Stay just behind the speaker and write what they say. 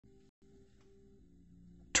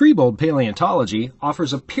Triebold Paleontology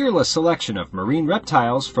offers a peerless selection of marine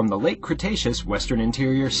reptiles from the late Cretaceous western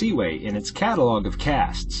interior Seaway in its catalog of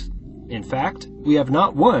casts. In fact, we have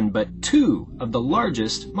not one but two of the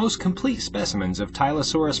largest, most complete specimens of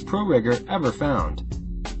Tylosaurus proriger ever found.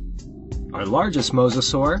 Our largest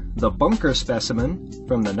mosasaur, the bunker specimen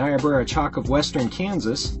from the Niobrara Chalk of western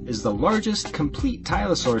Kansas, is the largest complete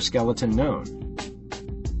Tylosaur skeleton known.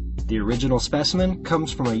 The original specimen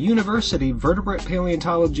comes from a university vertebrate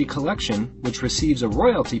paleontology collection which receives a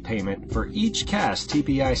royalty payment for each cast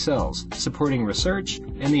TPI sells, supporting research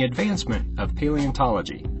and the advancement of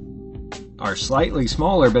paleontology. Our slightly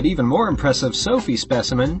smaller but even more impressive Sophie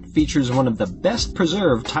specimen features one of the best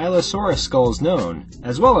preserved Tylosaurus skulls known,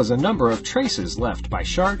 as well as a number of traces left by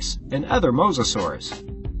sharks and other mosasaurs.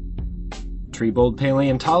 Triebold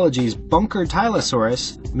Paleontology's bunker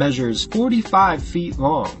Tylosaurus measures 45 feet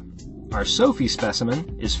long. Our Sophie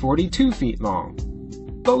specimen is 42 feet long.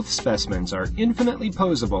 Both specimens are infinitely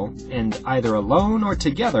posable and either alone or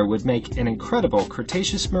together would make an incredible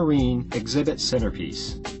Cretaceous Marine exhibit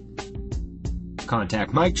centerpiece.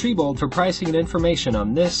 Contact Mike Triebold for pricing and information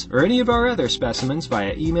on this or any of our other specimens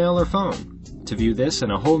via email or phone. To view this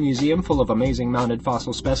and a whole museum full of amazing mounted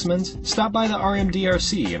fossil specimens, stop by the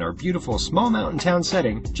RMDRC in our beautiful small mountain town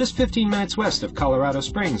setting just 15 minutes west of Colorado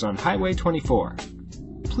Springs on Highway 24.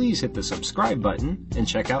 Please hit the subscribe button and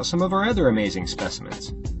check out some of our other amazing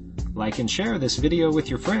specimens. Like and share this video with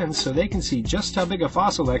your friends so they can see just how big a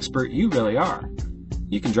fossil expert you really are.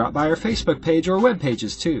 You can drop by our Facebook page or web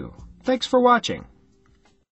pages too. Thanks for watching.